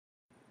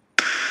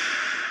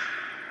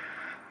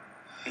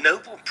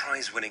Nobel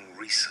Prize-winning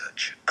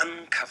research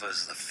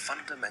uncovers the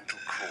fundamental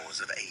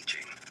cause of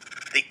aging.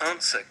 The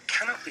answer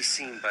cannot be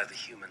seen by the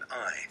human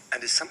eye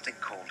and is something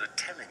called a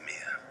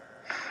telomere.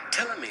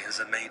 Telomeres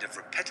are made of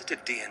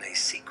repetitive DNA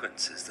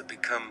sequences that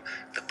become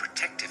the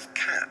protective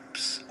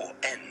caps or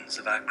ends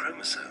of our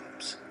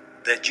chromosomes.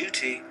 Their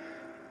duty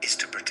is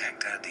to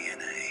protect our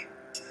DNA.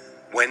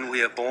 When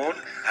we are born,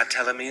 our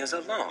telomeres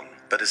are long,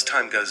 but as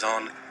time goes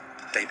on,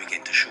 they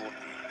begin to shorten.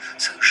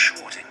 So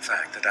short, in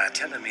fact, that our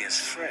telomeres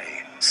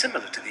fray,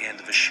 similar to the end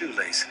of a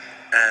shoelace,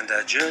 and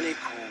a journey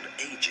called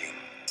aging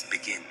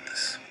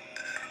begins.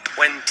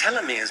 When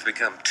telomeres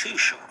become too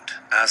short,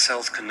 our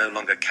cells can no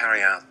longer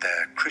carry out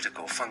their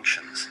critical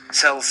functions.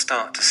 Cells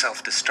start to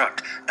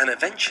self-destruct and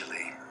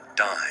eventually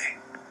die.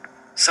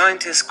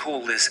 Scientists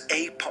call this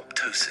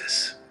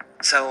apoptosis.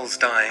 Cells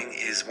dying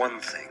is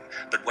one thing,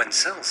 but when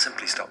cells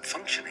simply stop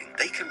functioning,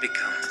 they can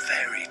become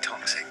very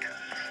toxic.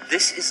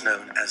 This is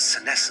known as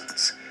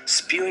senescence,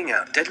 spewing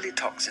out deadly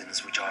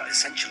toxins which are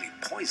essentially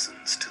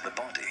poisons to the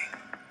body.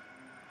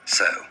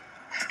 So,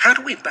 how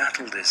do we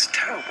battle this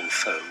terrible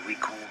foe we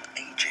call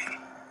aging?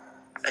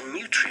 A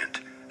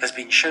nutrient has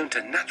been shown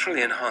to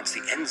naturally enhance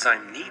the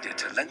enzyme needed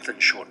to lengthen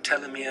short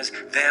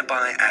telomeres,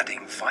 thereby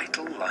adding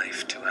vital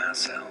life to our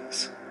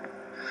cells.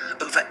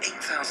 Over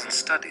 8,000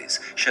 studies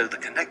show the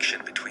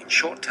connection between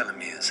short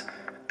telomeres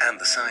and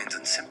the signs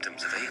and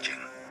symptoms of aging.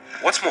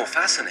 What's more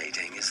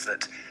fascinating is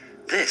that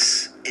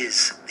this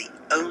is the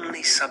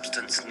only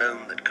substance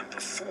known that can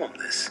perform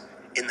this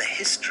in the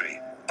history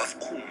of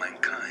all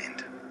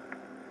mankind.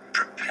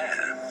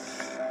 Prepare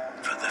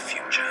for the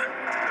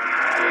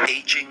future.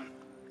 Aging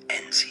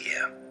ends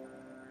here.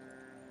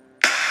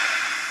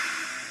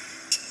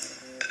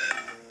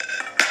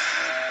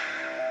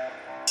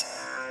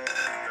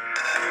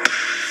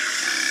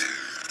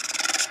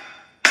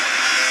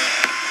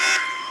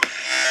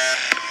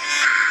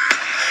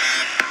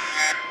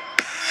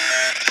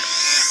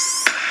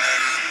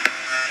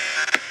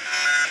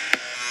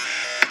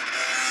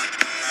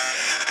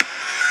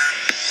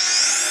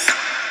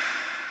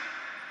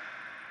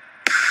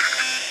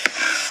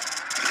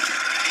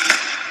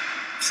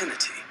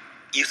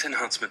 Youth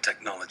enhancement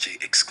technology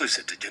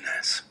exclusive to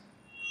Jeunesse.